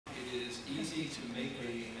easy to make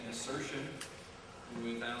an assertion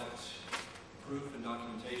without proof and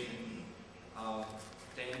documentation.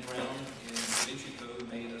 Dan Brown in Da Vinci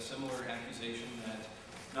Code made a similar accusation that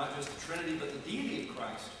not just the Trinity, but the deity of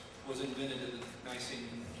Christ was invented at the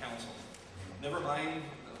Nicene Council. Never mind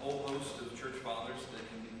the whole host of church fathers that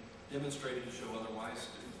can be demonstrated to show otherwise.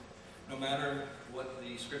 No matter what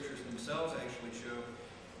the scriptures themselves actually show,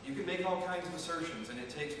 you can make all kinds of assertions, and it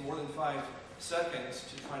takes more than 5 seconds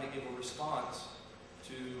to try to give a response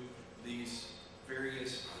to these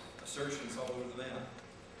various assertions all over the map.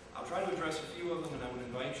 I'll try to address a few of them, and I would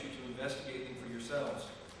invite you to investigate them for yourselves.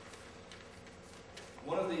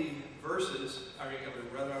 One of the verses, I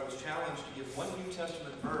was challenged to give one New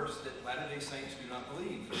Testament verse that Latter-day Saints do not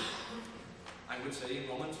believe. I would say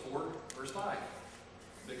Romans 4, verse 5,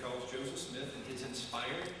 because Joseph Smith, in his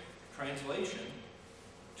inspired translation,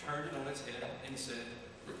 turned it on its head and said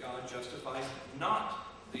that God justifies not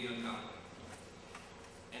the ungodly.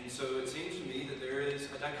 And so it seems to me that there is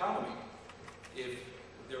a dichotomy. If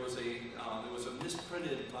there was a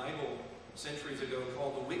misprinted Bible centuries ago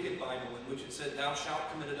called the Wicked Bible, in which it said, "Thou shalt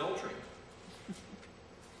commit adultery."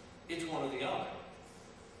 It's one or the other.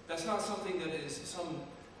 That's not something that is some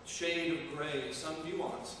shade of gray, some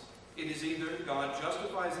nuance. It is either God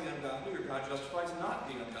justifies the ungodly or God justifies not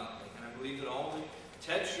the ungodly. And I believe that all the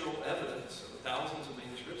textual evidence of thousands of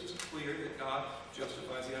manuscripts is clear that God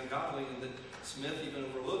justifies the ungodly, and that Smith even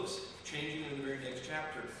overlooks changing in the very next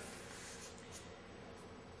chapter.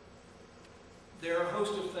 There are a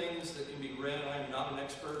host of things that can be read. I am not an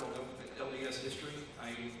expert on LDS history. I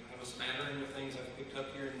have a smattering of things I've picked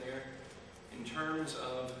up here and there. In terms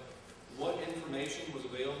of what information was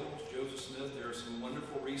available to Joseph Smith, there are some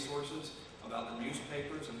wonderful resources about the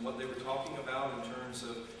newspapers and what they were talking about in terms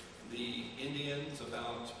of the Indians,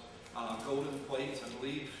 about golden plates. I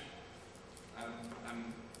believe,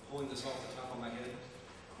 I'm pulling this off the top of my head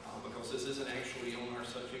because this isn't actually on our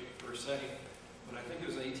subject per se, but I think it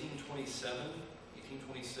was 1827,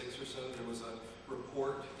 1826 or so, there was a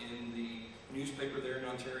report in the newspaper there in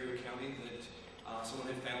Ontario County that someone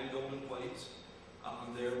had found golden plates.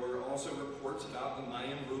 There were also reports about the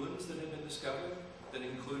Mayan ruins that had been discovered that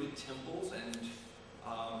included temples and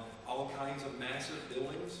all kinds of massive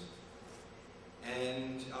buildings,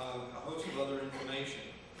 and a host of other information.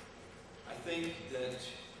 I think that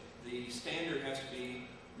the standard has to be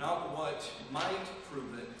not what might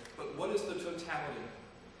prove it, but what is the totality.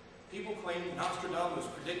 People claim Nostradamus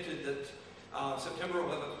predicted that September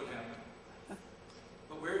 11th would happen.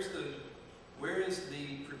 But where is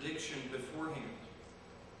the prediction beforehand?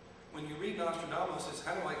 When you read Nostradamus, it's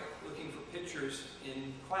kind of like looking for pictures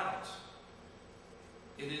in clouds.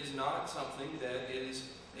 It is not something that is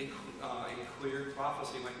a clear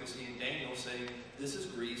prophecy like we see in Daniel saying, this is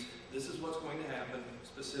Greece, this is what's going to happen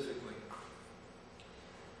specifically.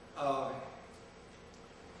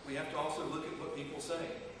 We have to also look at what people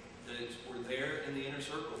say that were there in the inner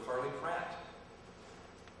circle. Carly Pratt,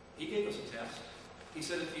 he gave us a test. He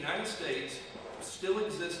said if the United States still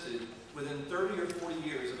existed within 30 or 40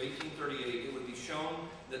 years of 1838, it would be shown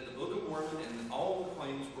that the Book of Mormon and all the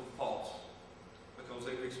claims were false because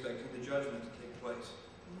they were expecting the judgment to take place.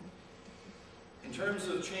 In terms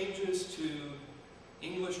of changes to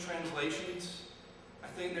English translations, I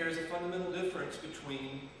think there is a fundamental difference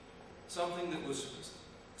between something that was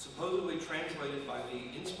supposedly translated by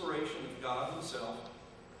the inspiration of God himself,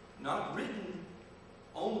 not written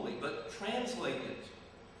only, but translated.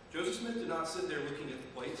 Joseph Smith did not sit there looking at the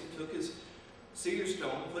plates. He took his cedar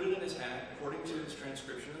stone, put it in his hat, according to his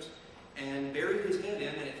transcriptionist, and buried his head in,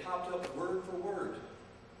 and it popped up word for word.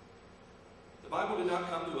 The Bible did not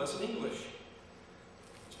come to us in English,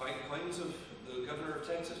 despite the claims of the governor of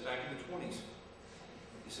Texas back in the 20s.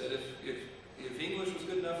 He said if English was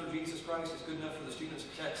good enough for Jesus Christ, it's good enough for the students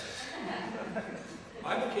of Texas. The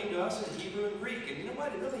Bible came to us in Hebrew and Greek, and you know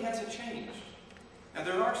what? It really hasn't changed. Now,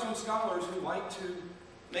 there are some scholars who like to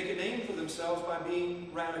make a name for themselves by being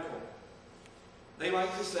radical. They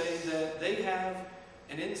like to say that they have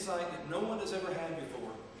an insight that no one has ever had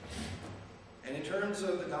before. And in terms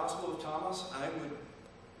of the Gospel of Thomas, I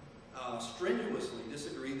would strenuously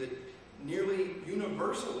disagree that nearly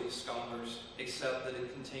universally scholars accept that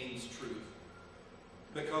it contains truth.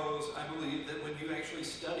 Because I believe that when you actually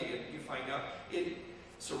study it, you find out it's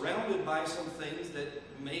surrounded by some things that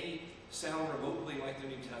may sound remotely like the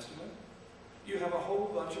New Testament. You have a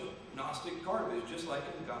whole bunch of Gnostic garbage, just like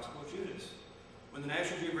in the Gospel of Judas. When the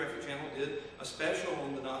National Geographic Channel did a special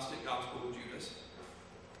on the Gnostic Gospel of Judas,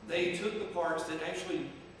 they took the parts that actually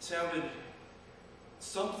sounded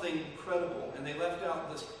something credible, and they left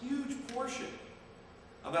out this huge portion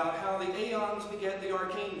about how the aeons beget the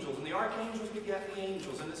archangels, and the archangels beget the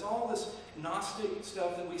angels, and it's all this Gnostic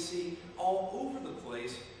stuff that we see all over the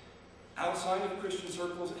place outside of Christian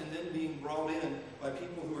circles and then being brought in by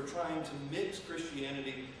people who are trying to mix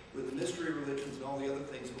Christianity with the mystery religions and all the other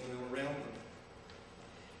things going on around them.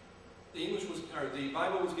 The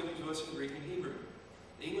Bible was given to us in Greek and Hebrew.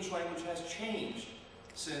 The English language has changed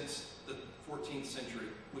since the 14th century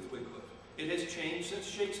with Wycliffe. It has changed since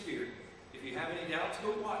Shakespeare. If you have any doubts,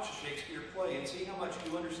 go watch a Shakespeare play and see how much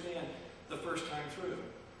you understand the first time through.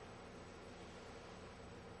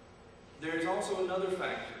 There is also another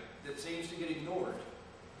factor that seems to get ignored.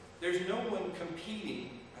 There's no one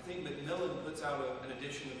competing. I think Macmillan puts out an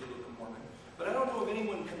edition of the Book of Mormon, but I don't know of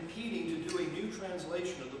anyone competing to do a new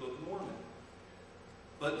translation of the Book of Mormon.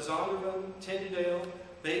 But Zondervan, Tyndale,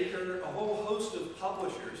 Baker, a whole host of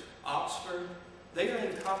publishers, Oxford, they are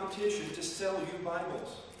in competition to sell you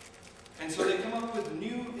Bibles. And so they come up with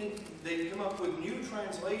new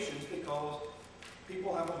translations because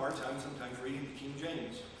people have a hard time sometimes reading the King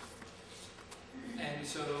James. And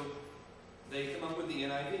so they come up with the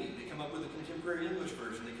NIV, they come up with the Contemporary English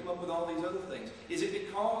Version, they come up with all these other things. Is it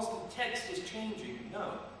because the text is changing?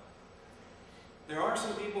 No. There are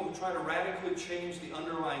some people who try to radically change the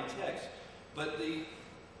underlying text, but the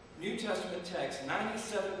New Testament text,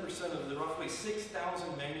 97% of the roughly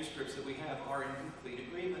 6,000 manuscripts that we have are in complete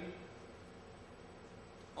agreement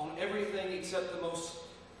on everything except the most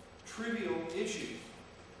trivial issue.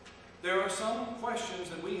 There are some questions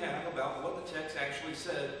that we have about what the text actually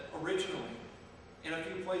said originally in a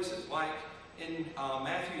few places. Like in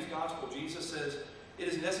Matthew's Gospel, Jesus says, "It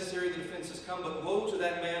is necessary that offenses come, but woe to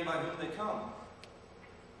that man by whom they come."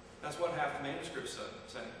 That's what half the manuscripts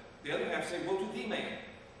say. The other half say, "Woe to the man."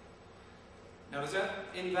 Now, does that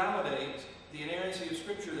invalidate the inerrancy of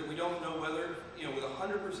Scripture that we don't know whether, with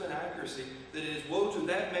 100% accuracy, that it is woe to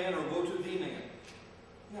that man or woe to the man?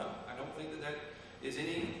 No, I don't think that is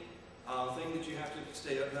any thing that you have to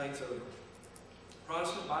stay up nights over.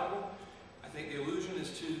 Protestant Bible, I think the allusion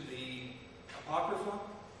is to the Apocrypha,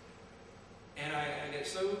 and I get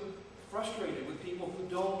so frustrated with people who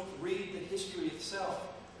don't read the history itself.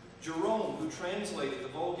 Jerome, who translated the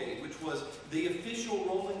Vulgate, which was the official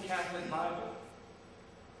Roman Catholic Bible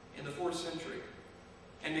in the 4th century,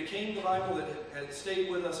 and became the Bible that had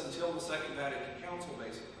stayed with us until the Second Vatican Council,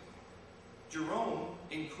 basically. Jerome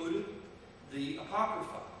included the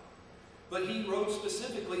Apocrypha, but he wrote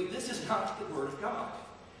specifically, this is not the Word of God.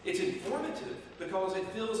 It's informative because it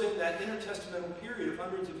fills in that intertestamental period of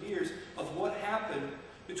hundreds of years of what happened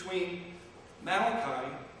between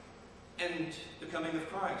Malachi and the coming of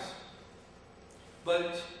Christ.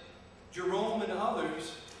 But Jerome and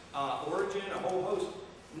others, Origen, a whole host,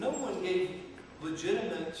 no one gave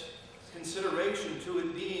legitimate consideration to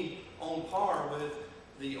it being on par with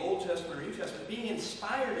the Old Testament or New Testament, being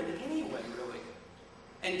inspired in any way, really,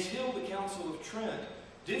 until the Council of Trent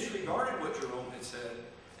disregarded what Jerome had said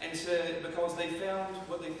and said, because they found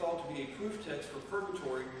what they thought to be a proof text for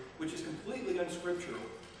purgatory, which is completely unscriptural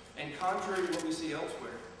and contrary to what we see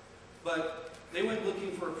elsewhere. But they went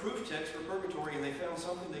looking for a proof text for purgatory, and they found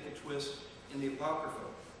something they could twist in the Apocrypha.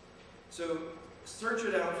 So search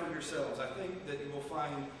it out for yourselves. I think that you will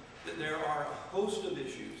find that there are a host of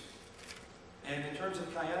issues. And in terms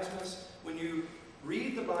of chiasmus, when you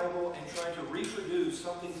read the Bible and try to reproduce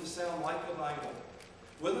something to sound like the Bible,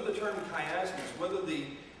 whether the term chiasmus, whether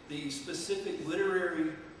the specific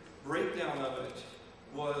literary breakdown of it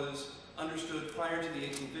was understood prior to the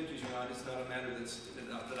 1850s or not, it's not a matter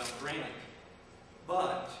that I'll grant.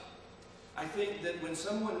 But I think that when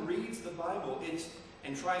someone reads the Bible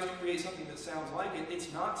and tries to create something that sounds like it,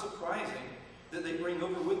 it's not surprising that they bring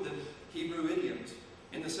over with them Hebrew idioms.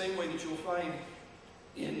 In the same way that you'll find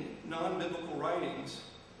in non-biblical writings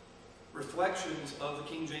reflections of the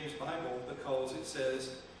King James Bible, because it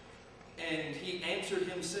says, "And he answered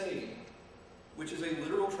him saying," which is a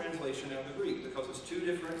literal translation out of the Greek, because it's two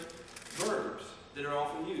different verbs that are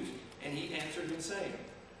often used. "And he answered him saying."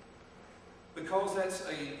 Because that's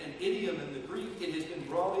an idiom in the Greek, it has been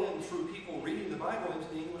brought in through people reading the Bible into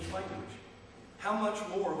the English language. How much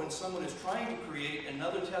more when someone is trying to create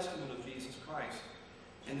another testament of Jesus Christ?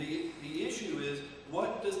 And the issue is,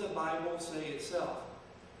 what does the Bible say itself?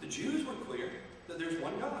 The Jews were clear that there's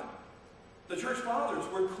one God. The church fathers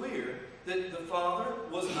were clear that the Father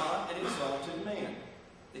was not an exalted man.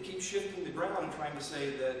 They keep shifting the ground and trying to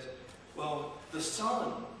say that, well, the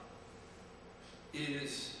Son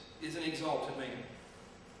is an exalted man.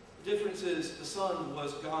 The difference is the Son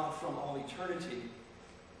was God from all eternity.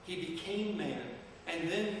 He became man and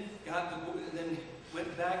then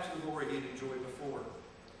went back to the glory he had enjoyed before.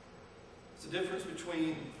 It's the difference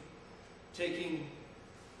between taking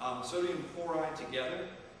sodium chloride together,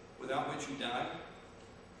 without which you die,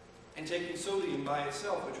 and taking sodium by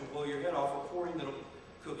itself, which will blow your head off, or chlorine that will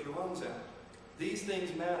cook your lungs out. These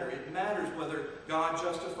things matter. It matters whether God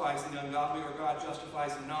justifies the ungodly or God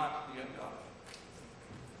justifies not the ungodly.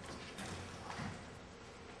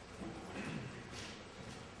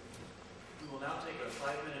 We will now take a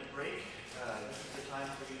 5-minute break. This is the time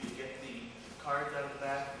for you to get the cards out of the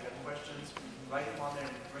back. If you have questions, write them on there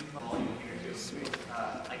and bring them all you here too.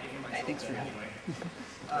 I can hear myself there anyway.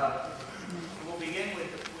 We'll begin with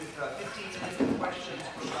 15 minutes of questions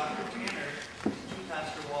from Dr. Tanner to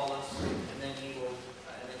Pastor Wallace, and then he will,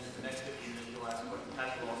 and then the next 15 minutes he'll ask questions.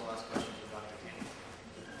 Pastor Wallace will ask questions of Dr. Tanner.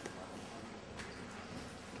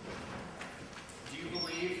 Do you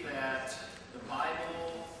believe that the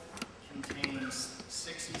Bible contains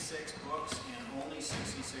 66 books and only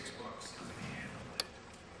 66 books?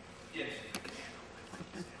 Yes.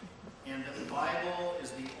 And that the Bible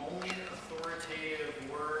is the only authoritative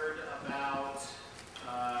word about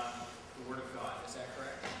the Word of God. Is that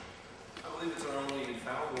correct? I believe it's our only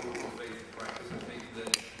infallible rule of faith and practice. I think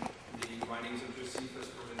that the writings of Josephus,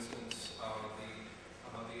 for instance,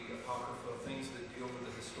 the Apocrypha, things that deal with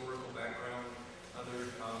the historical background,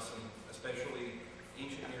 some especially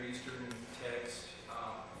ancient Near Eastern texts,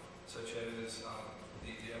 such as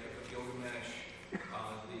the Epic of Gilgamesh,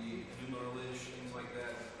 the Numeralish, things like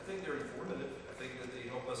that. I think they're informative. I think that they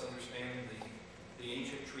help us understand the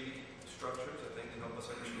ancient treaty structures. I think they help us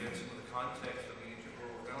understand some of the context of the ancient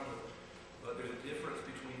world around us. But there's a difference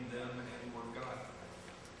between them and the Word of God.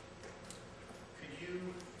 Could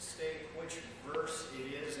you state which verse it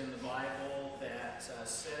is in the Bible that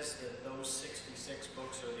says that those 66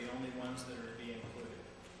 books are the only ones that are to be included?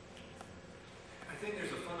 I think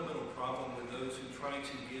there's a fundamental problem with those who try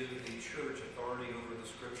to give the church authority over the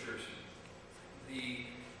Scriptures. The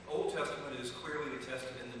Old Testament is clearly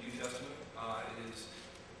attested in the New Testament. It is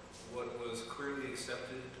what was clearly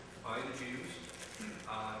accepted by the Jews.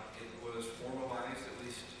 It was formalized, at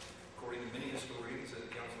least according to many historians, at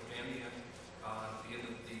the Council of Amiens at the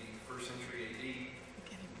end of the 1st century AD.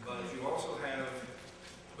 But you also have,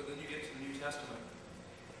 but then you get to the New Testament.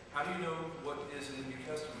 How do you know what is in the New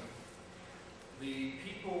Testament? The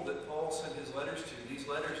people that Paul sent his letters to, these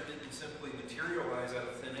letters didn't simply materialize out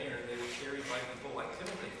of thin air. They were carried by people like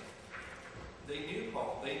Timothy. They knew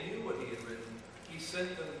Paul. They knew what he had written. He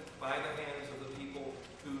sent them by the hands of the people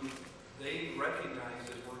who they recognized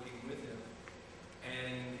as working with him.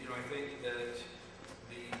 And, I think that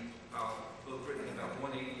the book written about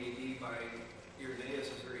 180 AD by Irenaeus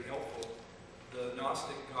is very helpful. The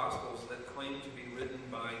Gnostic Gospels that claim to be written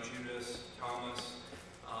by Judas, Thomas,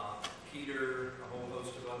 Peter, a whole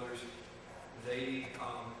host of others,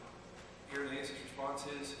 Irenaeus' response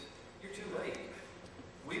is, you're too late.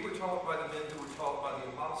 We were taught by the men who were taught by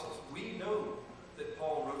the apostles. We know that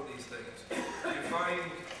Paul wrote these things. You find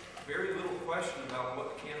very little question about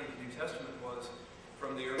what the canon of the New Testament was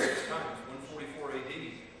from the earliest times. 144 AD,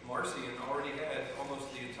 Marcion already had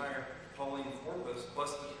almost the entire Pauline corpus,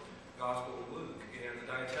 plus the Gospel of Luke, and the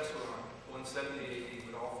Diatessaron, 170 AD,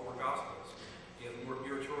 with all 4 Gospels. You have the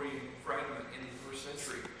Auditorium fragment in the 1st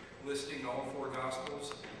century listing all 4 Gospels.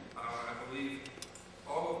 I believe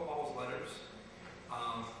all of Paul's letters.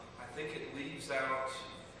 I think it leaves out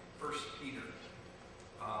 1 Peter.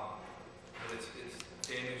 But it's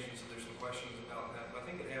damaged, and so there's some questions about that. But I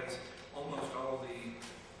think it has almost all the,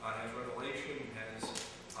 has Revelation, has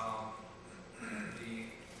the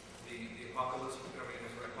Apocalypse, it has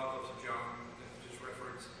the Apocalypse of John, that just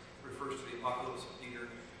refers to the Apocalypse of Peter.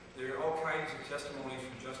 There are all kinds of testimonies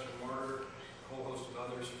from Justin Martyr, a whole host of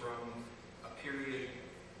others from a period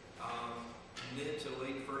mid to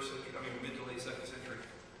late 2nd century.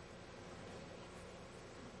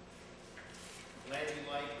 Glad you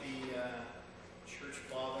like the church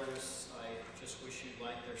fathers. I just wish you'd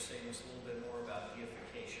like their statements a little bit more about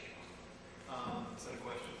deification. Is that a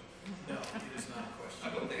question? No, it is not a question. I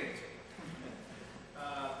don't think so.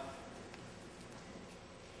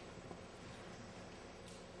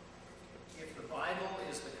 If the Bible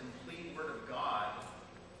is the complete Word of God,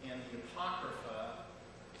 and the Apocrypha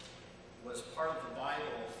was part of the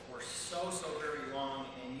Bible for so very long,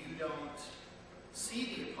 and you don't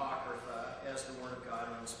see the Apocrypha as the Word of God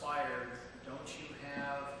or inspired, don't you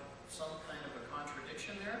have some kind of a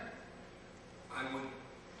contradiction there? I would,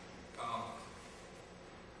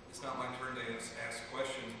 it's not my turn to ask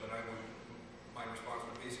questions, but my response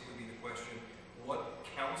would basically be the question, what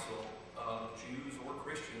council of Jews or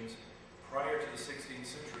Christians prior to the 16th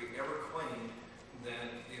century ever claimed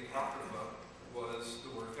that the Apocrypha was the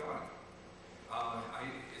Word of God?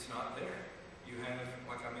 It's not there.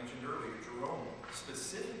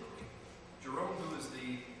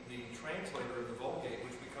 translator of the Vulgate,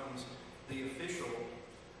 which becomes the official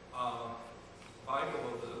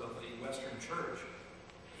Bible of the Western Church,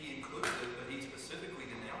 he includes it, but he specifically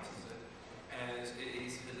denounces it as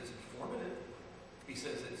it's informative. He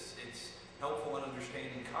says it's helpful in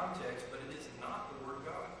understanding context, but it is not the Word of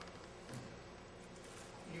God.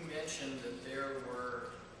 You mentioned that there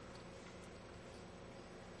were,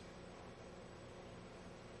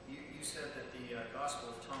 you said that the Gospel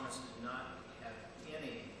of Thomas did not have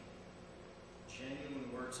any genuine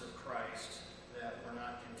words of Christ that were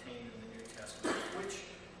not contained in the New Testament. Which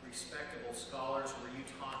respectable scholars were you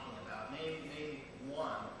talking about? Name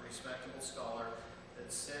one respectable scholar that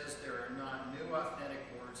says there are not new authentic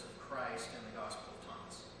words of Christ in the Gospel of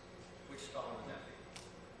Thomas. Which scholar would that be?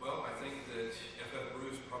 Well, I think that F.F.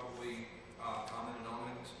 Bruce probably commented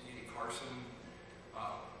on it. Carson.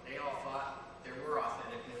 They all thought there were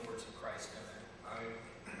authentic new words of Christ in there.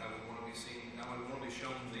 I would want to be seen. I would want to be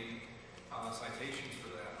shown the citations for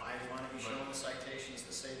that. I want to be shown the citations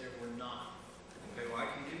that say there were not. Okay, well,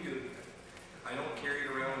 I can give you. I don't carry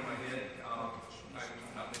it around in my head. I'm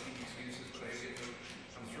not making excuses, but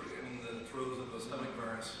I'm in the throes of a stomach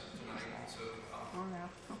virus tonight, so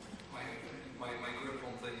my grip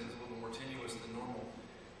on things is a little more tenuous than normal.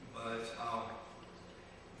 But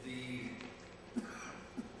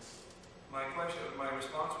my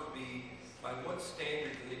response would be: by what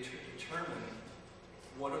standard do they determine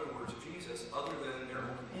what are the words of Jesus, other than their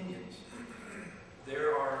own opinions?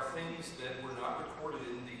 There are things that were not recorded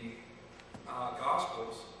in the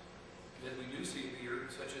Gospels that we do see appear,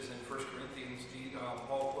 such as in 1 Corinthians,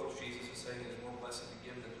 Paul quotes Jesus as saying it is more blessed to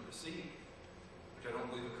give than to receive, which I don't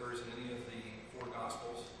believe occurs in any of the 4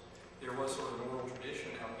 Gospels. There was sort of an oral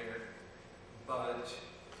tradition out there, but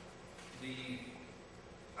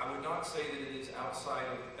I would not say that it is outside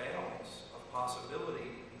of bounds of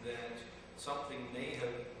possibility that something may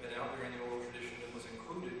have been out there in the oral tradition that was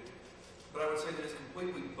included. But I would say that it's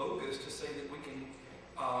completely bogus to say that we can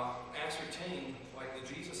ascertain, like the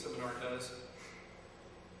Jesus Seminar does,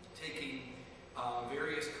 taking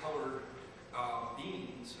various colored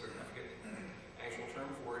beans, or I forget the actual term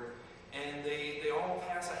for it, and they all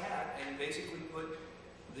pass a hat and basically put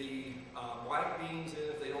the black beans in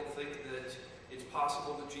if they don't think that it's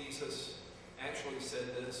possible that Jesus actually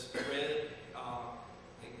said this. Red, I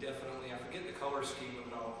think definitely, I forget the color scheme of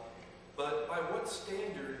it all. But by what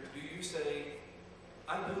standard do you say,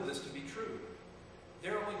 I know this to be true?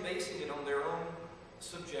 They're only basing it on their own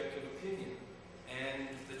subjective opinion. And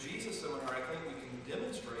the Jesus Seminar, I think we can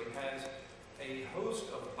demonstrate, has a host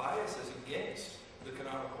of biases against the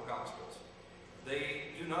canonical Gospels.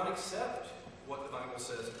 They do not accept what the Bible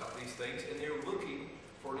says about these things, and they're looking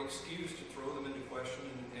for an excuse to throw them into question,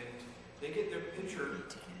 and they get their picture,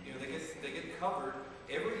 they get covered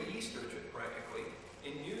every Easter practically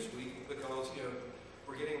in Newsweek, because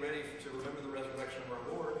we're getting ready to remember the resurrection of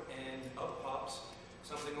our Lord, and up pops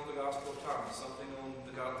something on the Gospel of Thomas, something on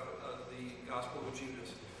the Gospel of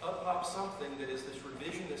Judas. Up pops something that is this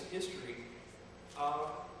revisionist history.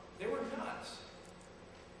 They were nuts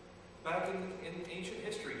back in ancient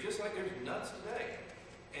history, just like there's nuts today.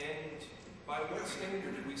 And by what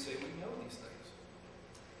standard do we say we know these things?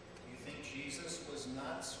 Do you think Jesus was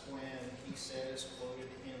nuts when he said, as quoted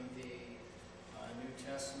in the New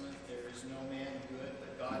Testament, there is no man good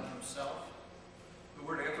but God himself? The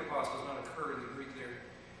word anthropos does not occur in the Greek there.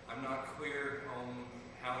 I'm not clear on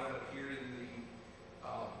how that appeared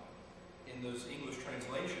in those English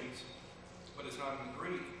translations, but it's not in the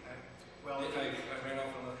Greek. Well, I ran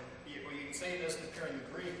off on the... Well, you can say it doesn't appear in the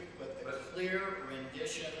Greek, but the clear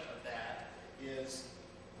rendition of that is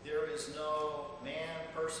there is no man,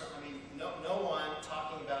 person, no one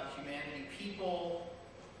talking about humanity, people,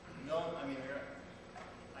 they're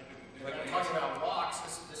not talking about rocks.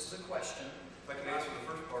 This is a question. If I can answer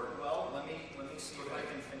the first part. Well, let me see if I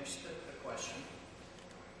can finish the question.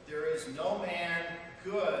 There is no man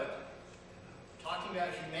good, talking about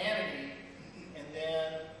humanity, and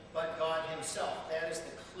then but God himself. That is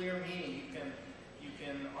the clear meaning. You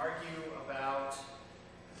can argue about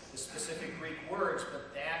the specific Greek words,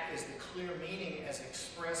 but that is the clear meaning as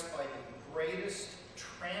expressed by the greatest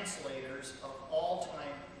translators of all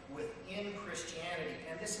time within Christianity.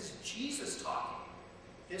 And this is Jesus talking.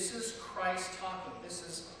 This is Christ talking. This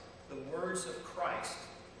is the words of Christ.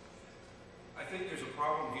 I think there's a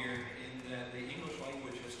problem here in that the English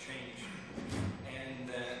language has changed, and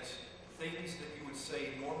that things that you would say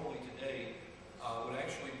normally today would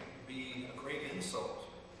actually be a great insult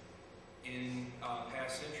in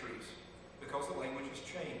past centuries, because the language has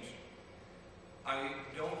changed. I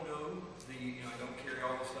don't know I don't carry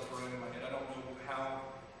all this stuff around in my head. I don't know how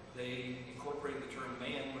they incorporated the term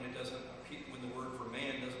man when it doesn't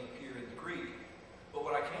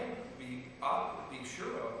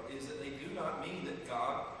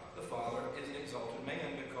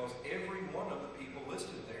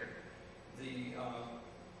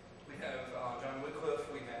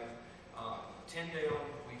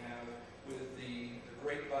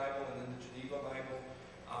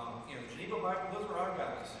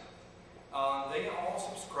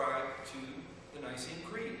Nicene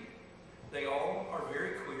Creed. They all are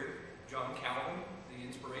very clear. John Calvin, the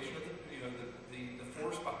inspiration of the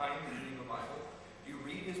force behind the reading of the Bible. You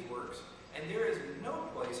read his works, and there is no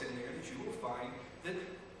place in there that you will find that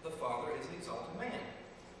the Father is an exalted man.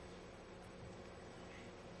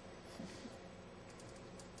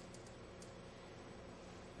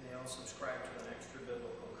 They all subscribe to an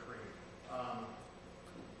extra-biblical creed.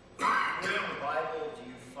 Where in the Bible do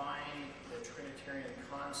you find the Trinitarian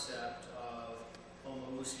concept of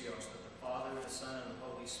homoousios, that the Father, the Son, and the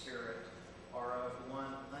Holy Spirit are of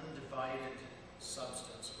one undivided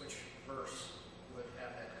substance? Which verse would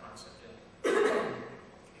have that concept in?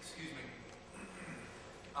 Excuse me.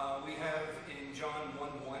 We have in John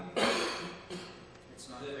 1:1. It's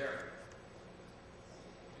not there.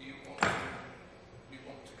 Do you want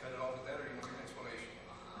to cut it off at that, or do you want an explanation?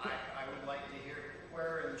 I would like to hear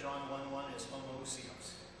where in John 1:1 is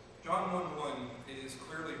homoousios. John 1:1 is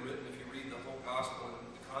clearly written, if you read the whole gospel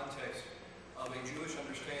in the context of a Jewish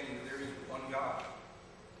understanding that there is one God.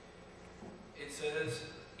 It says,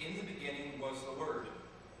 in the beginning was the Word,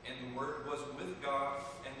 and the Word was with God,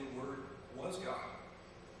 and the Word was God.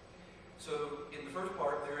 So, in the first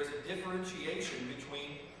part, there is a differentiation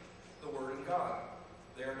between the Word and God.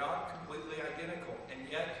 They are not completely identical, and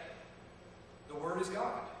yet the Word is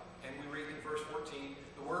God. And we read in verse 14,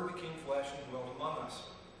 the Word became flesh and dwelt among us.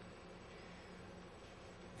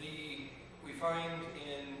 We find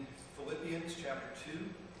in Philippians chapter 2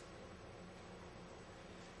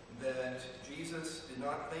 that Jesus did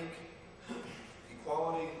not think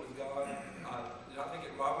equality with God, did not think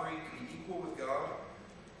it robbery to be equal with God.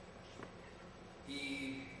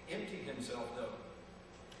 He emptied himself, though,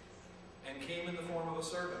 and came in the form of a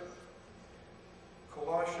servant.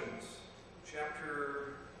 Colossians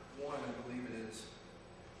chapter 1, I believe it is.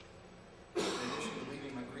 In addition to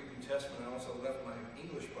leaving my Greek New Testament, I also left my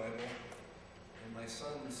English Bible, and my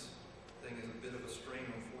son's thing is a bit of a strain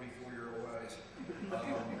on 44-year-old eyes.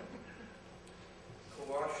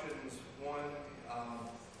 Colossians 1, I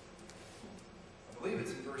believe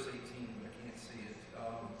it's in verse 18, but I can't see it.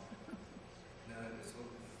 No, it's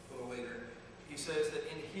a little later. He says that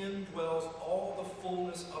in him dwells all the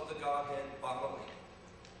fullness of the Godhead bodily.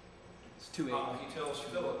 It's 2:8. He tells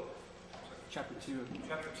Philip, Chapter 2.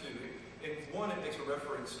 Chapter 2. In 1, it makes a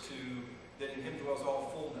reference to that in him dwells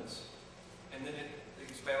all fullness. And then it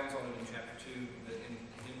expounds on it in chapter 2, that in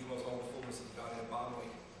him dwells all the fullness of the Godhead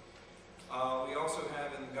bodily. We also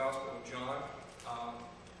have in the Gospel of John,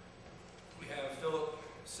 we have Philip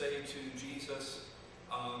say to Jesus,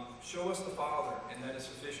 show us the Father, and that is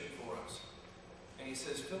sufficient for us. And he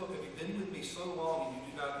says, Philip, have you been with me so long and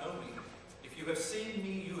you do not know me? If you have seen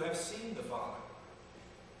me, you have seen the Father.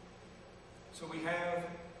 So we have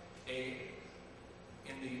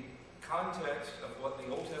in the context of what the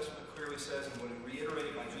Old Testament clearly says and what is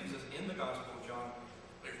reiterated by Jesus in the Gospel of John,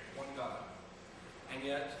 there's one God. And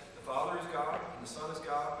yet, the Father is God, and the Son is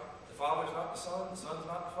God. The Father is not the Son, the Son is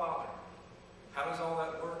not the Father. How does all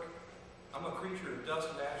that work? I'm a creature of dust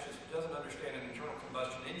and ashes who doesn't understand an internal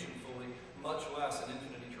combustion engine fully, much less an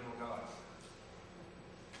infinite eternal God.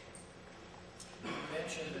 You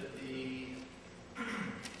mentioned that the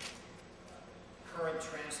current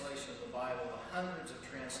translation of the Bible, the hundreds of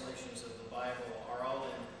translations of the Bible, are all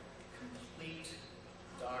in complete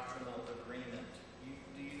doctrinal agreement.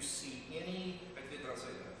 Do you see any? I did not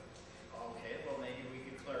say that. Okay, well maybe we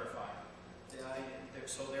could clarify.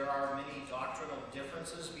 So there are many doctrinal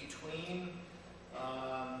differences between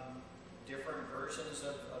different versions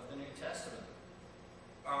of the New Testament.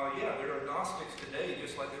 Yeah, there are Gnostics today,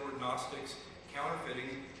 just like there were Gnostics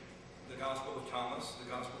counterfeiting the Gospel of Thomas, the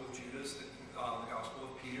Gospel of Judas, the Gospel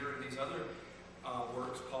of Peter, and these other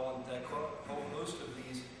works, Paul and Thecla, a whole host of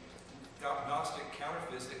these Gnostic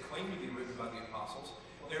counterfeits that claim to be written by the apostles.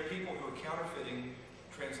 There are people who are counterfeiting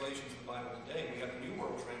translations of the Bible today. We have the New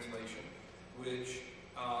World Translation, which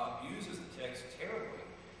uses the text terribly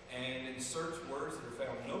and inserts words that are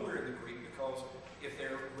found nowhere in the Greek, because if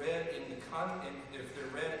they're read if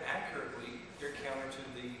they're read accurately, they're counter to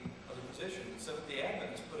the other position. Seventh Day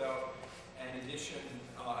Adventists put out an edition,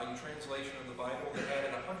 a translation of the Bible that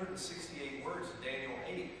added 168 words to Daniel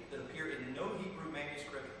 8 that appear in no Hebrew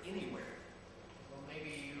manuscript anywhere. Well,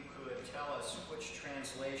 maybe you could tell us which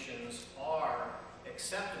translations are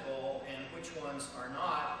acceptable and which ones are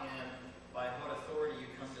not, and by what authority you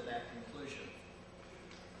come to that conclusion.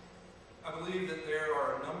 I believe that there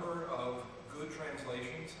are a number of good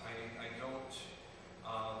translations. I don't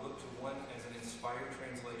look to one as an inspired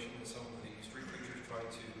translation, as some of the street preachers try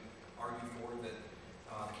to argue for, that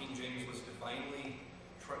King James was divinely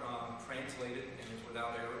translated and is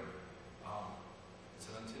without error. It's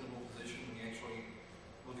an untenable position. We actually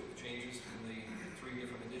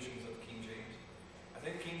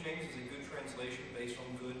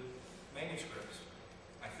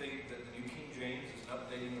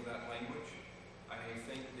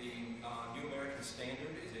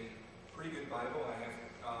Bible. I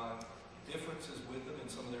have differences with them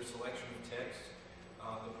in some of their selection of texts.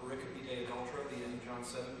 The pericope de adultera, the end of John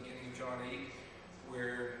 7, beginning of John 8,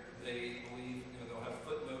 where they believe, they'll have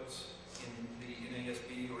footnotes in the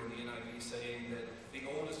NASB or in the NIV saying that the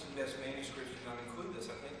oldest and best manuscripts do not include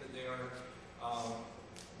this. I think that they are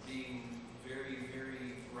being very,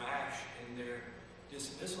 very rash in their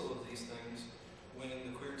dismissal of these things, when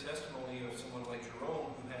the clear testimony of someone like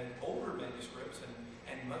Jerome, who had older manuscripts and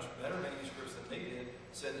much better manuscripts than they did,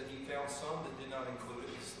 said that he found some that did not include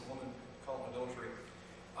it. This is the woman called adultery.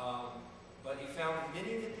 But he found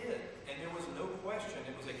many that did, and there was no question.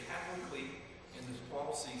 It was a Catholically, in the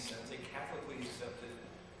small c sense, a Catholically accepted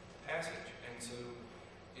passage. And so,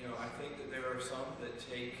 I think that there are some that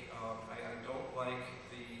take, I don't like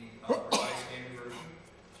the Revised Standard Version.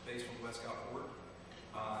 It's based on the Westcott Hort.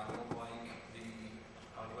 I don't like the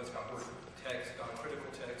Westcott Hort text, critical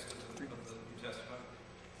text of the New Testament.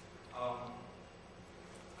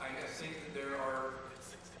 I think that there are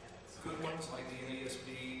good ones like the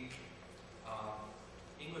NASB,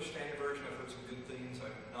 English Standard Version. I've heard some good things.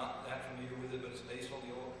 I'm not that familiar with it, but it's based on the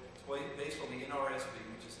NRSV,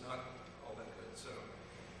 which is not all that good. So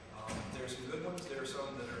there's some good ones. There are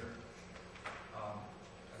some that are,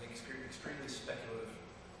 I think, extremely speculative.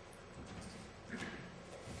 Okay,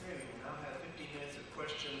 we will now have 15 minutes of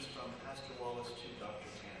questions from Pastor Wallace to Dr.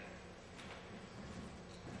 Tanner.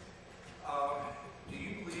 Do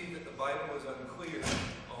you believe that the Bible is unclear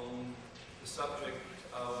on the subject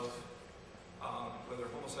of whether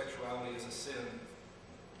homosexuality is a sin?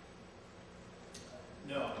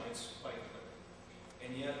 No, it's quite clear.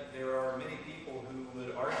 And yet there are many people who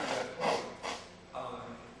would argue that point.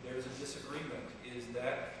 There's a disagreement. Is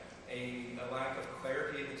that a lack of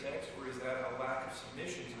clarity in the text, or is that a lack of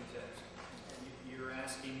submission to the text? And you're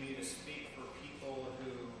asking me to speak for people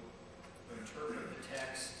who interpret the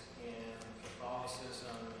text in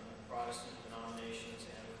Catholicism and Protestant denominations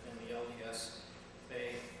and within the LDS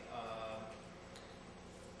faith.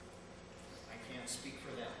 I can't speak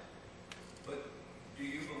for them. But do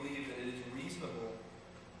you believe that it is reasonable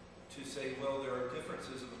to say, well, there are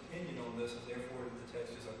differences of opinion on this, and therefore the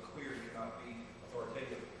text is unclear, it cannot be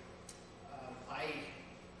authoritative?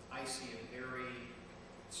 I see a very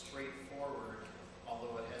straightforward,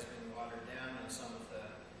 although it has been watered down in some of the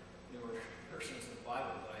newer versions of the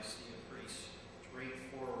Bible, but I see a pretty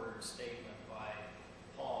straightforward statement by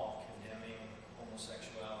Paul condemning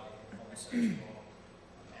homosexuality and homosexual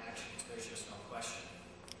actions. There's just no question.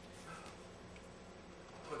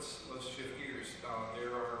 Let's shift gears.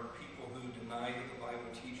 There are people who deny that the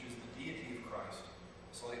Bible teaches the deity of Christ.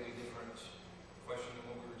 A slightly different question than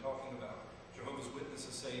what we were talking about. Jehovah's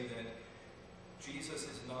Witnesses say that Jesus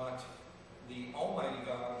is not the Almighty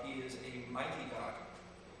God, He is a mighty God.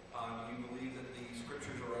 Do you believe that the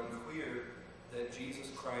Scriptures are unclear that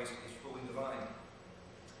Jesus Christ is fully divine?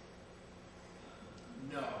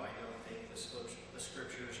 No, I don't think the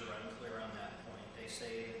Scriptures are unclear on that point. They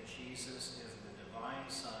say that Jesus is the divine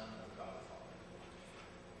Son of God the Father.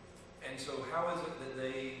 And so how is it that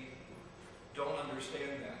they don't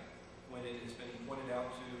understand that when it has been pointed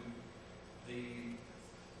out to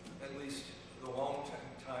at least the long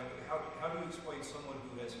time? How do you explain someone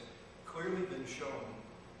who has clearly been shown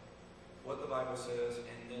what the Bible says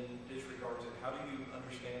and then disregards it? How do you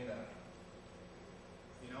understand that?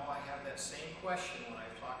 I have that same question when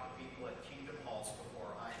I've talked to people at Kingdom Halls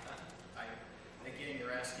before. Again,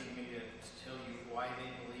 you're asking me to tell you why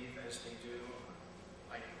they believe as they do.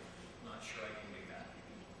 I'm not sure I can do that.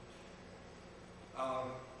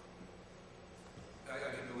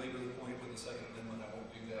 I can belabor the point with the Second Amendment. I won't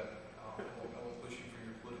do that. I won't push you for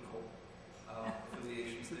your political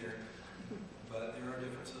affiliations there. But there are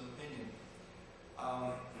differences of opinion.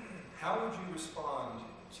 How would you respond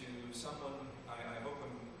to someone, I hope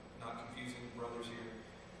I'm not confusing brothers here,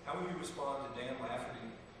 how would you respond to Dan Lafferty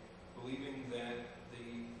believing that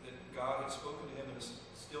God had spoken to him in a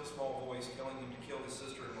still small voice telling him to kill his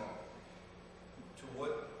sister-in-law? To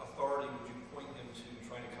what authority would you point him to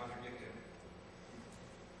trying to contradict him?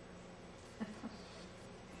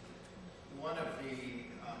 One of the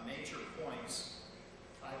major points,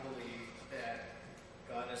 I believe, that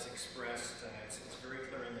God has expressed, and it's very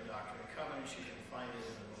clear in the Doctrine and Covenants, you can find it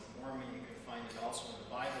in the Book of Mormon, you can find it also in the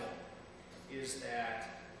Bible, is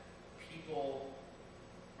that people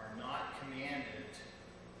are not commanded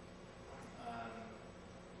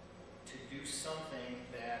to do something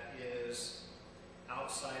that is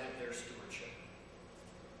outside of their stewardship.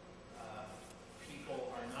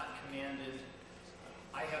 People are not commanded.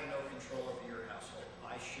 I have no control over your household.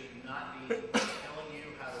 I should not be telling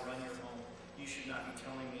you how to run your home. You should not be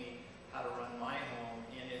telling me how to run my home,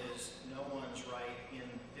 and it is no one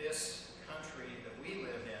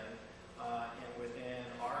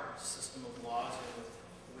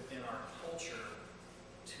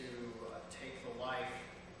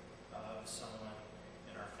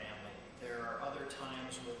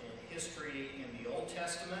history in the Old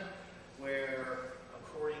Testament where,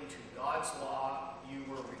 according to God's law, you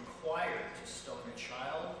were required to stone a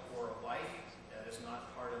child or a wife. That is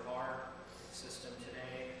not part of our system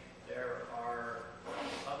today. There are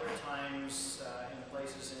other times in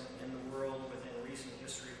places in the world within recent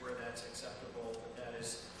history where that's acceptable, but that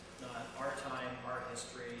is not our time, our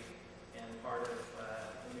history, and part of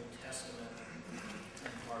the New Testament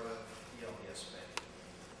and part of the LDS faith.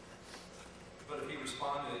 But if he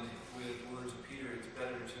responded with words of Peter, it's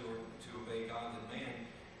better to obey God than man,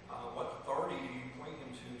 what authority do you point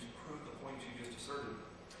him to prove the point you just asserted?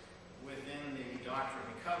 Within the Doctrine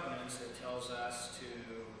and Covenants, it tells us to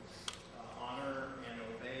honor and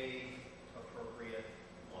obey appropriate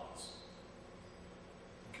laws.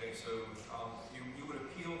 Okay, so you would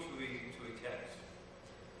appeal to a text.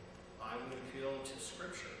 I would appeal to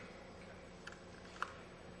Scripture.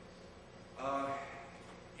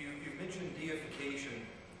 You mentioned deification.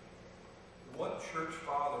 What church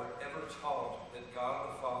father ever taught that God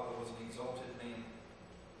the Father was an exalted man?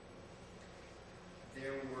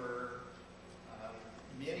 There were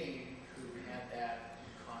many who had that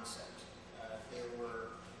concept. There were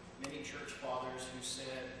many church fathers who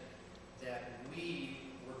said that we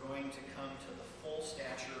were going to come to the full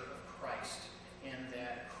stature of Christ, and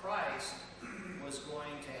that Christ was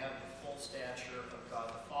going to have the full stature of God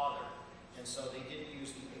the Father. And so they didn't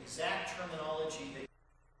use the exact terminology.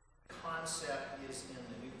 The concept is in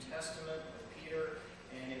the New Testament of Peter,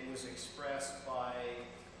 and it was expressed by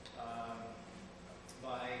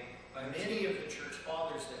many of the church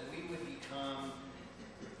fathers that we would become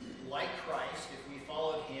like Christ if we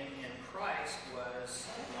followed him, and Christ was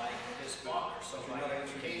like his Father. So by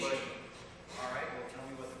implication. All right, well, tell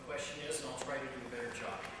me what the question is, and I'll try to do a better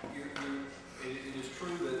job. It is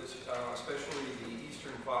true that especially the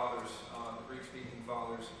Eastern fathers, the Greek-speaking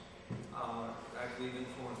fathers, I believe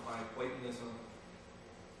influenced by Platonism,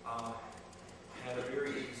 had a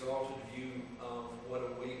very exalted view of what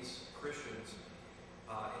awaits Christians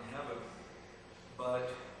in heaven.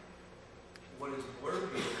 But what is blurred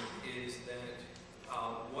here is that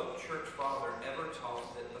what church father ever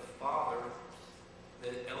taught that the Father,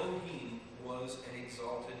 that Elohim was an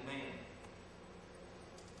exalted man?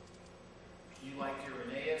 You liked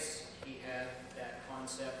Irenaeus, he had that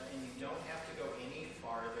concept, and you don't have to go any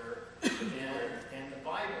farther than the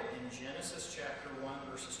Bible. In Genesis chapter 1,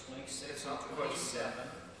 verses 26 and 27.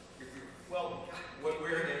 Well,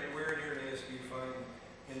 where in Irenaeus do you find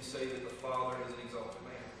him say that the Father is an exalted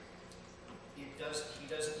man? He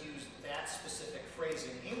doesn't use that specific phrase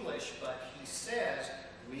in English, but he says,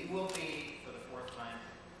 we will be, for the fourth time,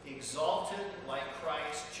 exalted like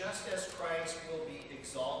Christ, just as Christ will be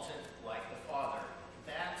exalted like the Father.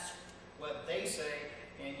 That's what they say,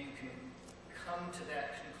 and you can come to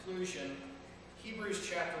that conclusion. Hebrews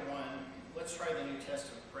chapter 1, let's try the New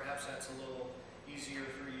Testament. Perhaps that's a little easier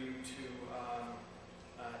for you to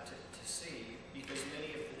see, because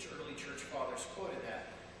many of the early church fathers quoted that.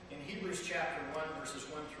 In Hebrews chapter 1, verses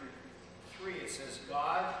 1 through 3, it says,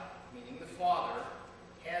 God, meaning the Father,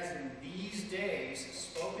 has in these days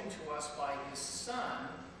spoken to us by his Son,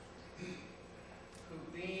 who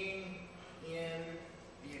being in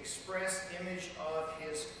the express image of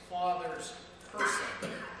his Father's person.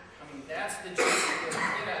 I mean, that's the gist you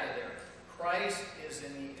get out of there. Christ is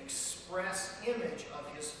in the express image of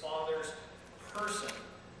his Father's person.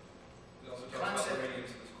 It also talks about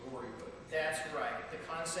radiance of his glory, but that's right. The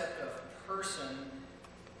concept of person,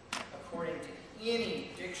 according to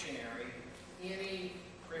any dictionary, any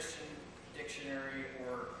Christian dictionary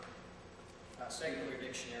or secular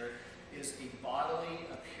dictionary, is a bodily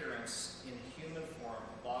appearance in human form,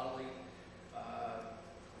 a bodily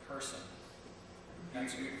person.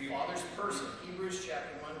 That's the Father's person. Hebrews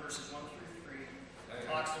chapter 1, verses 1 through 3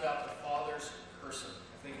 talks about the Father's person.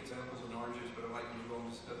 I think it's apples and oranges, but I'd like to move on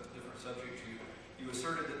to a different subject. You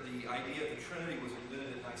asserted that the idea of the Trinity was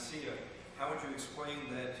invented at Nicaea. How would you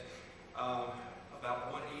explain that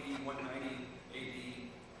about 180, 190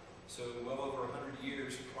 AD, so well over 100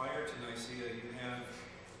 years prior to Nicaea, you have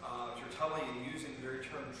Tertullian using the very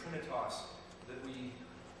term Trinitas that we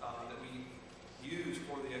use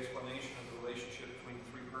for the explanation of the relationship between the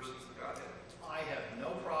three persons of the Godhead? I have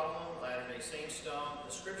no problem, Latter-day Saints don't,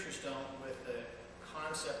 the Scriptures don't, with the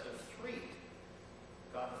concept of three.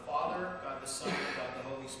 God the Father, God the Son, God the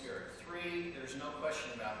Holy Spirit. Three, there's no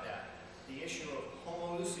question about that. The issue of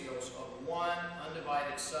homoousios, of one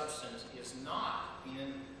undivided substance, is not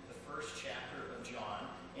in the first chapter of John,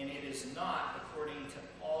 and it is not, according to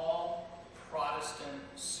all Protestant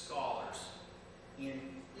scholars, in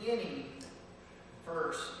any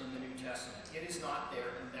verse in the New Testament. It is not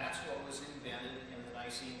there, and that's what was invented in the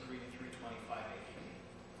Nicene Creed in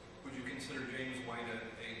consider James White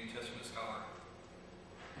a New Testament scholar?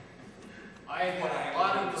 I've had a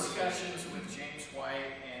lot of discussions with James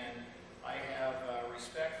White, and I have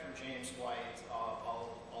respect for James White.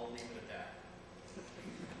 I'll leave it at that.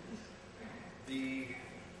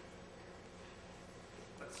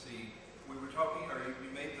 Let's see, we were talking, or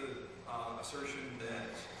you made the assertion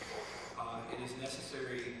that it is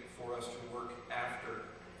necessary for us to work after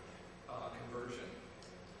conversion.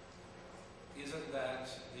 Isn't that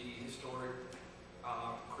the historic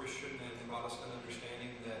Christian and Protestant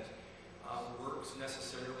understanding that works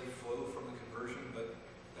necessarily flow from the conversion, but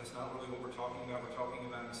that's not really what we're talking about. We're talking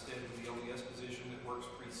about instead of the LDS position that works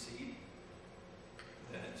precede.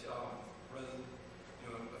 That rather than,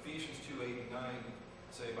 Ephesians 2:8 and 9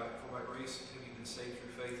 say, for by grace have you been saved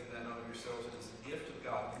through faith, and that not of yourselves, it is the gift of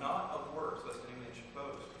God, not of works, lest any man should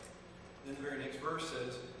boast. Then the very next verse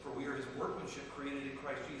says, for we are his workmanship created in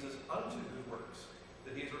Christ Jesus unto good works,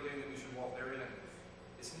 that he has ordained that we should walk therein.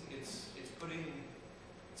 It's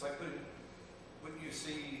like putting, when you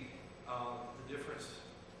see the difference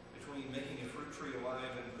between making a fruit tree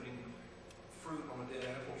alive and putting fruit on a dead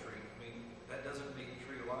apple tree. I mean, that doesn't make the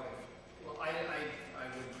tree alive. Well, I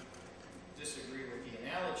would disagree with the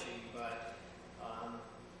analogy, but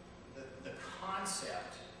the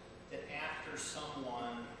concept that after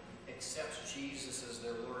someone accepts Jesus as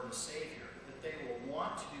their Lord and Savior, that they will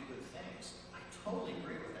want to do good things, I totally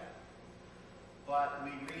agree with that. But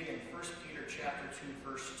we read in 1 Peter chapter 2,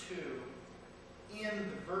 verse 2, in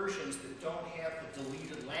the versions that don't have the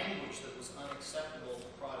deleted language that was unacceptable to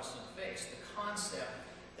Protestant faith, the concept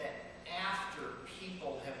that after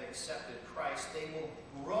people have accepted Christ, they will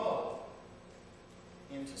grow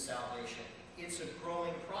into salvation. It's a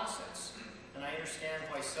growing process. And I understand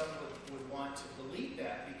why some would want to delete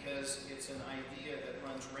that, because it's an idea that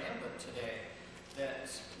runs rampant today,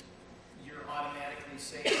 that you're automatically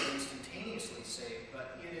saved and instantaneously saved.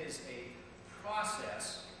 But it is a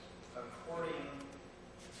process according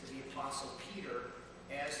to the Apostle Peter,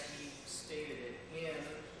 as he stated it in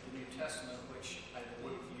the New Testament, which I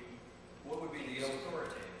believe what would be the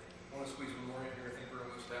authoritative. I want to squeeze one more in here. I think we're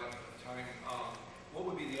almost out of time. What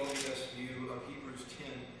would be the LDS view of Hebrews 10,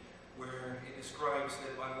 where it describes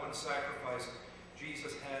that by one sacrifice,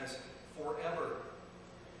 Jesus has forever,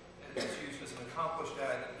 and it's used as an accomplished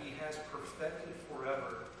act, he has perfected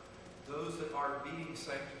forever those that are being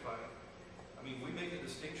sanctified. I mean, we make a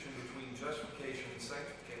distinction between justification and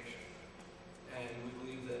sanctification. And we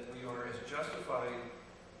believe that we are as justified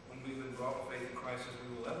when we've been brought to faith in Christ as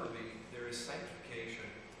we will ever be. There is sanctification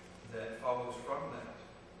that follows from that.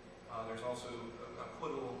 There's also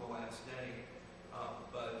acquittal on the last day.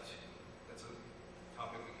 But that's a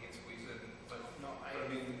topic we can't squeeze in. But no, I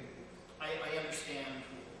understand.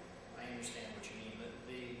 I understand what you mean.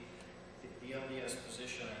 The LDS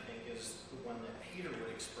position, I think, is the one that Peter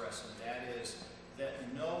would express, and that is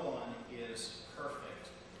that no one is perfect.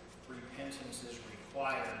 Repentance is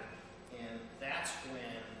required, and that's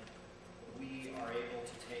when we are able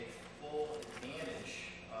to take full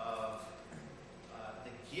advantage of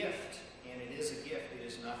the gift, and it is a gift. It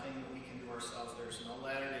is nothing that we can do ourselves. There's no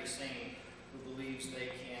Latter-day Saint who believes they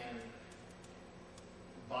can,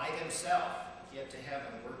 by themselves, get to heaven,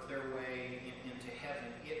 work their way into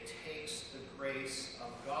heaven. It takes the grace of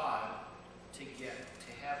God to get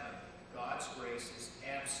to heaven. God's grace is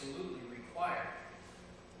absolutely required.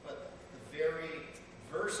 But the very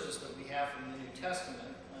verses that we have from the New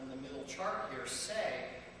Testament on the middle chart here say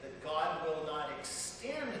that God will not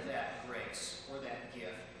extend that grace or that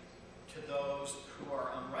gift to those who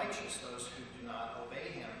are unrighteous, those who do not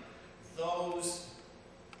obey him. Those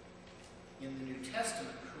in the New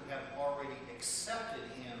Testament who have already accepted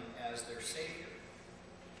him as their Savior.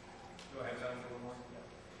 do I have time for one more?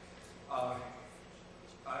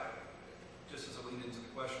 Just as a lead into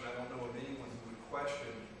the question, I don't know of anyone who would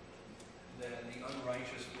question that the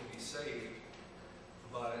unrighteous will be saved,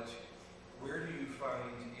 but where do you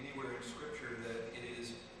find anywhere in Scripture that it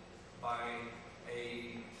is by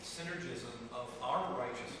a synergism of our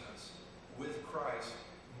righteousness with Christ,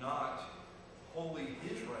 not wholly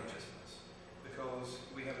his righteousness? Because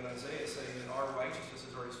we have in Isaiah saying that our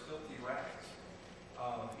righteousnesses are as filthy rags.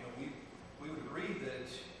 We would agree that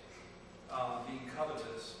being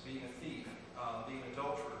covetous, being a thief, being an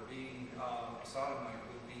adulterer, being a sodomite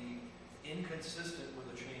would be inconsistent with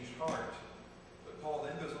a changed heart. But Paul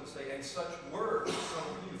then goes on to say, and such were some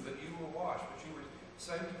of you, but you were washed, but you were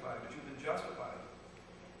sanctified, but you've been justified.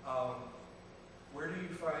 Where do you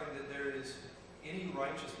find that there is any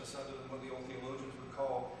righteousness other than what the old theologians would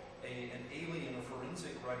call an alien or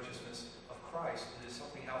forensic righteousness of Christ that is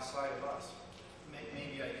something outside of us?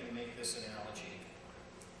 Maybe I can make this analogy.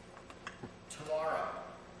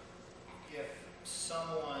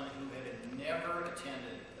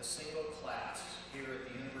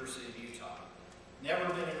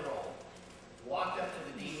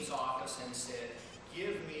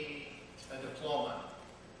 give me a diploma,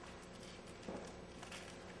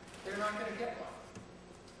 they're not going to get one.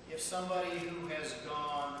 If somebody who has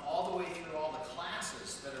gone all the way through all the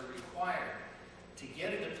classes that are required to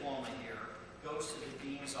get a diploma here goes to the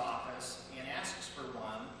dean's office and asks for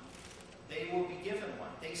one, they will be given one.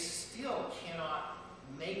 They still cannot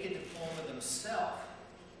make a diploma themselves.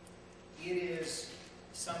 It is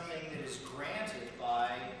something that is granted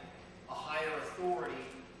by a higher authority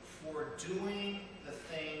for doing the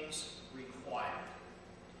things required.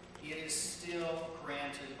 It is still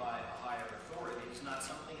granted by a higher authority. It is not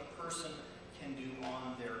something a person can do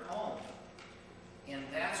on their own. And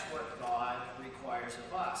that's what God requires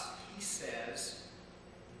of us. He says,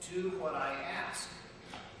 do what I ask.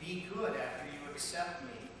 Be good after you accept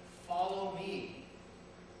me. Follow me.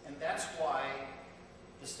 And that's why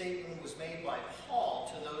the statement was made by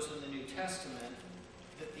Paul to those in the New Testament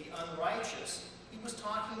that the unrighteous, he was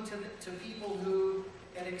talking to people who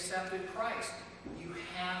had accepted Christ. You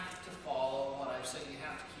have to follow what I've said. You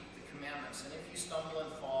have to keep the commandments. And if you stumble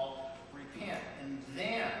and fall, repent. And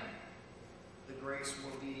then the grace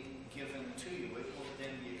will be given to you. It will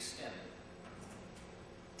then be extended.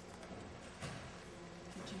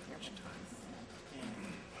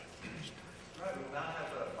 All right, we will now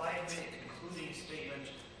have a 5-minute concluding statement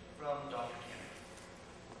from Dr. Tanner.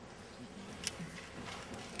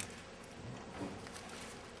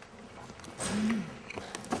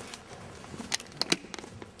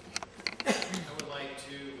 I would like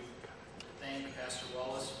to thank Pastor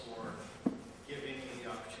Wallace for giving me the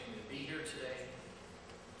opportunity to be here today,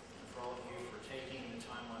 and for all of you for taking the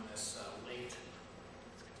time on this late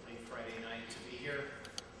Friday night to be here.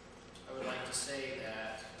 I would like to say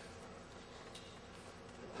that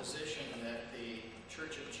the position that the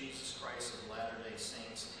Church of Jesus Christ of Latter-day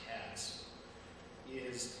Saints has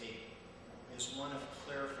is one of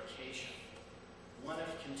clarification, one of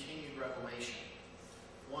continued revelation,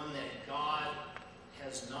 one that God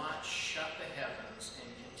has not shut the heavens and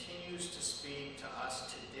continues to speak to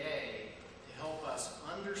us today to help us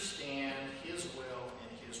understand His will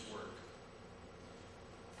and His work.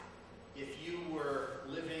 If you were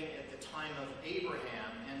living at the time of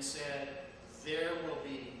Abraham and said, there will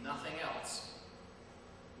be nothing else,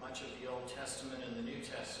 much of the Old Testament and the New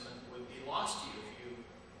Testament would be lost to you if you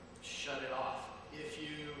shut it off. If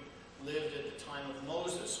you lived at the time of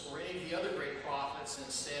Moses or any of the other great prophets and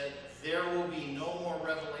said, there will be no more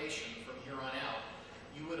revelation from here on out,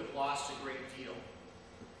 you would have lost a great deal.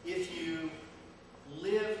 If you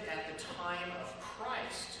lived at the time of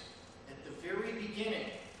Christ, at the very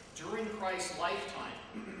beginning, during Christ's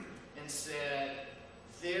lifetime, and said,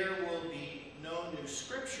 there will be no new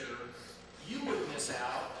scripture, you would miss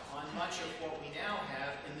out on much of what we now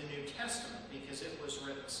have in the New Testament, because it was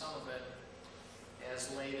written, some of it,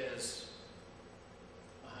 as late as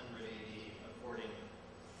 100 AD, according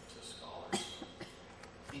to scholars.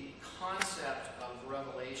 The concept of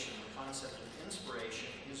revelation, the concept of inspiration,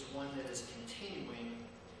 is one that is continuing,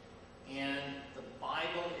 and the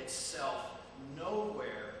Bible itself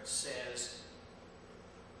nowhere says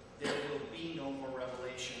there will be no more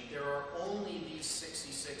revelation. There are only these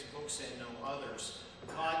 66 books and no others.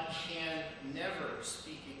 God can never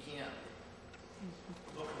speak again.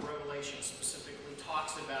 The book of Revelation specifically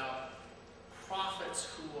talks about prophets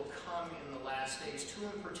who will come in the last days, two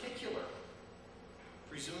in particular.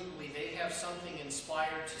 Presumably they have something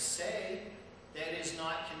inspired to say that is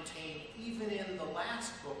not contained even in the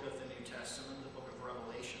last book of the New Testament, the book of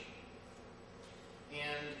Revelation.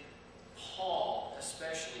 And Paul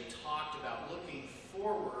especially talked about looking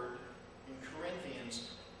forward in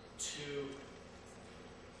Corinthians to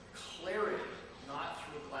clarity, not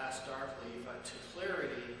through a glass darkly, but to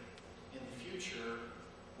clarity in the future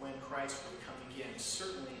when Christ would come again.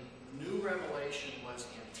 Certainly, new revelation was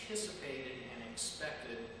anticipated and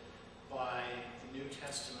expected by the New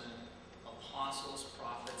Testament apostles,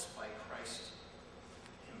 prophets, by Christ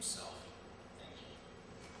himself. Thank you.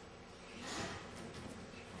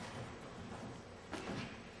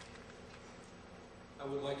 I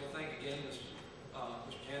would like to thank again Mr.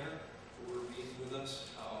 Tanner for being with us.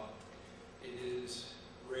 It is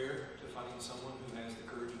rare to find someone who has the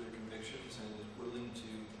courage of their convictions and is willing to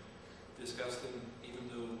discuss them, even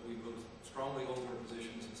though we both strongly hold our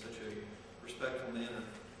positions in such a respectful manner.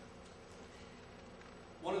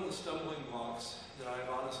 One of the stumbling blocks that I've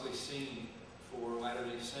honestly seen for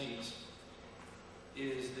Latter-day Saints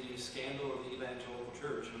is the scandal of the Evangelical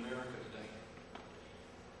Church in America today.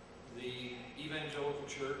 The Evangelical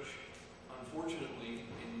Church, unfortunately,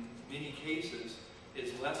 in many cases,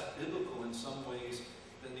 is less biblical in some ways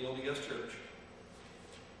than the LDS Church.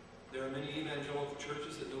 There are are many evangelical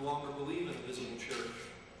churches that no longer believe in a visible church.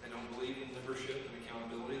 They don't believe in membership and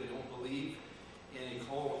accountability. They don't believe in a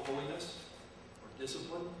call to holiness or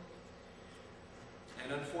discipline.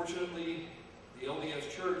 And unfortunately, the LDS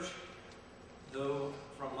Church, though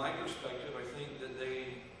from my perspective, I think that they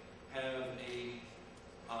have a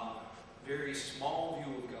very small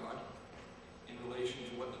view of God in relation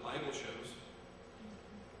to what the Bible shows,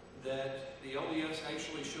 that the LDS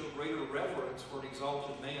actually show greater reverence for an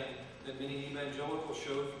exalted man than many evangelicals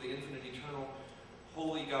showed for the infinite, eternal,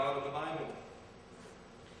 holy God of the Bible.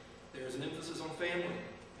 There's an emphasis on family.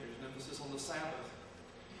 There's an emphasis on the Sabbath.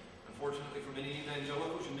 Unfortunately, for many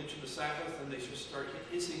evangelicals, you mention the Sabbath and they just start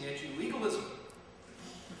hissing at you, legalism.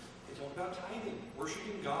 They talk about tithing,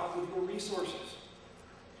 worshiping God with your resources.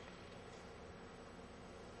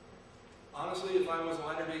 Honestly, if I was a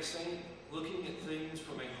Latter-day Saint, looking at things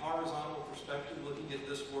from a horizontal perspective, looking at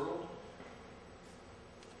this world,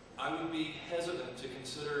 I would be hesitant to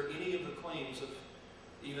consider any of the claims of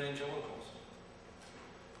evangelicals.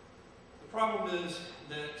 The problem is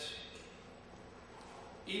that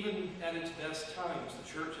even at its best times, the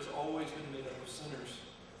church has always been made up of sinners.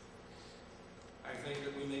 I think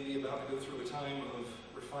that we may be about to go through a time of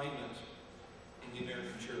refinement in the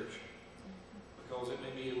American church, because it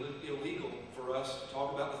may be illegal for us to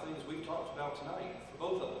talk about the things we've talked about tonight, for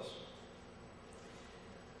both of us.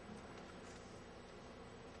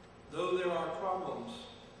 Though there are problems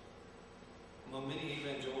among many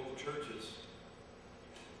evangelical churches,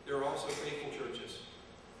 there are also faithful churches.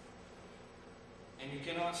 And you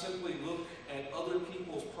cannot simply look at other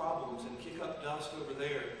people's problems and kick up dust over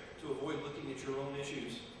there to avoid looking at your own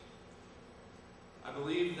issues. I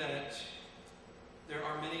believe that there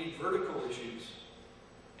are many vertical issues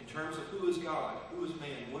in terms of who is God, who is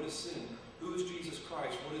man, what is sin, who is Jesus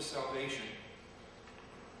Christ, what is salvation.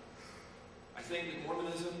 I think that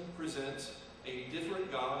Mormonism presents a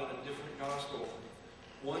different God and a different gospel,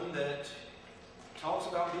 one that talks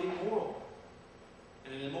about being moral.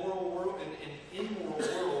 In an immoral world,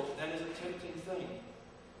 that is a tempting thing.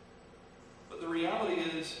 But the reality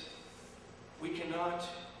is, we cannot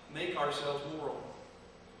make ourselves moral.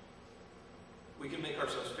 We can make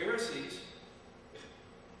ourselves Pharisees.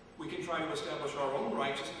 We can try to establish our own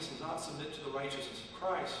righteousness and not submit to the righteousness of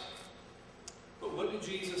Christ. But what did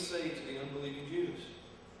Jesus say to the unbelieving Jews?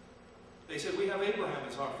 They said, we have Abraham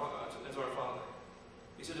as our father.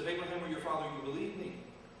 He said, if Abraham were your father, you would believe me.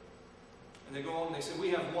 And they go on and they say, we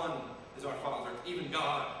have one as our father, even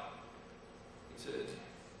God. He said,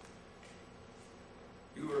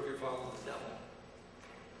 you are of your father the devil.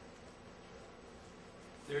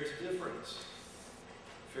 There's a difference.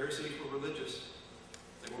 The Pharisees were religious.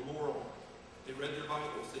 They were moral. They read their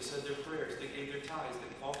Bibles. They said their prayers. They gave their tithes.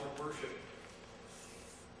 They offered worship.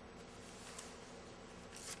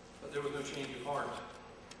 But there was no change of heart.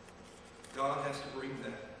 God has to bring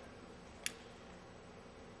that.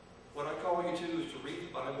 What I call you to is to read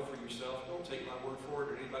the Bible for yourself. Don't take my word for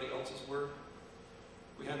it or anybody else's word.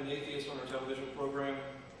 We had an atheist on our television program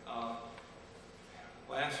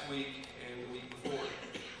last week and the week before.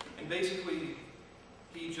 And basically,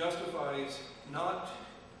 he justifies not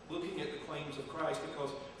looking at the claims of Christ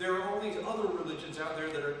because there are all these other religions out there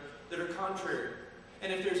that are contrary.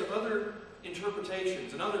 And if there's other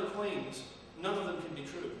interpretations and other claims, none of them can be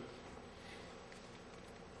true.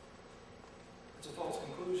 It's a false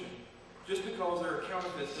conclusion. Just because there are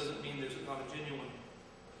counterfeits doesn't mean there's not a genuine.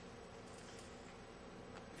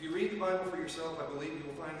 If you read the Bible for yourself, I believe you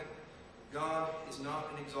will find that God is not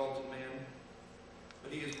an exalted man,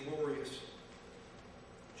 but he is glorious.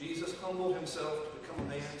 Jesus humbled himself to become a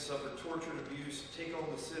man, suffered torture and abuse, take on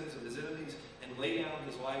the sins of his enemies, and lay down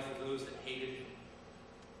his life for those that hated him.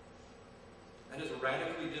 That is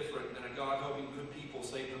radically different than a God helping good people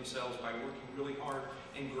save themselves by working really hard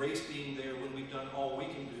and grace being there when we've done all we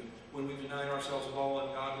can do, when we've denied ourselves of all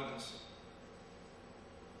ungodliness.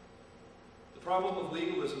 The problem of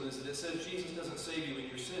legalism is that it says Jesus doesn't save you in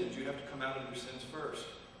your sins. You have to come out of your sins first.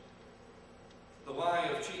 The lie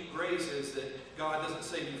of cheap grace is that God doesn't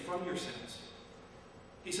save you from your sins.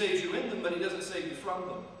 He saves you in them, but he doesn't save you from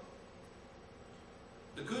them.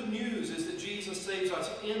 The good news is that Jesus saves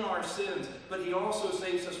us in our sins, but he also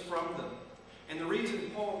saves us from them. And the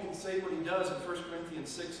reason Paul can say what he does in 1 Corinthians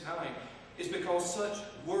 6:9 is because such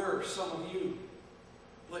were some of you.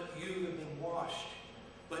 But you have been washed.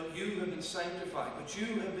 But you have been sanctified. But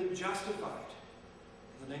you have been justified.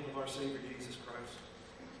 In the name of our Savior, Jesus Christ.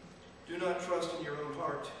 Do not trust in your own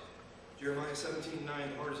heart. Jeremiah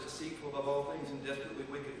 17:9, the heart is deceitful above all things and desperately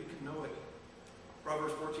wicked. Who can know it?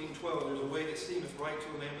 Proverbs 14:12, there's a way that seemeth right to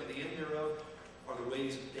a man, but the end thereof are the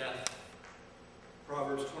ways of death.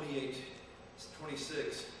 Proverbs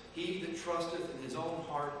 28:26. He that trusteth in his own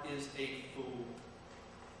heart is a fool.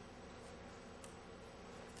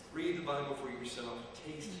 Read the Bible for yourself.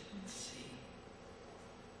 Taste and see.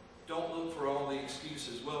 Don't look for all the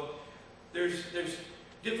excuses. Well, there's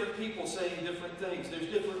different people saying different things. There's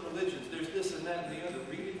different religions. There's this and that and the other.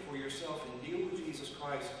 Read it for yourself and deal with Jesus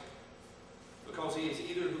Christ, because he is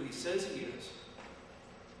either who he says he is,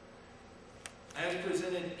 as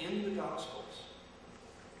presented in the Gospels,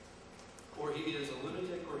 or he is a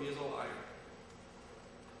lunatic, or he is a liar.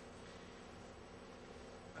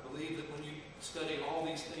 I believe that when you study all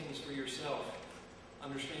these things for yourself,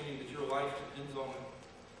 understanding that your life depends on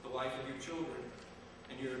the life of your children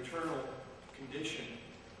and your eternal condition,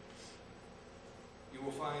 you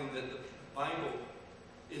will find that the Bible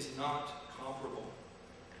is not comparable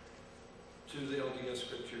to the LDS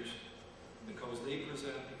scriptures, because they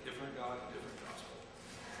present a different God, a different gospel.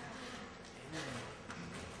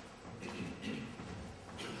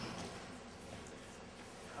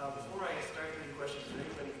 Before I start doing questions, is there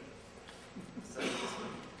anybody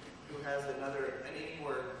who has any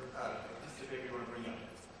more piece of paper you want to bring up?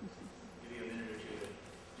 Give you a minute or two to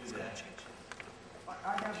do that.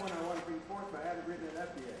 I have one I want to bring forth, but I haven't written it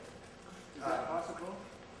up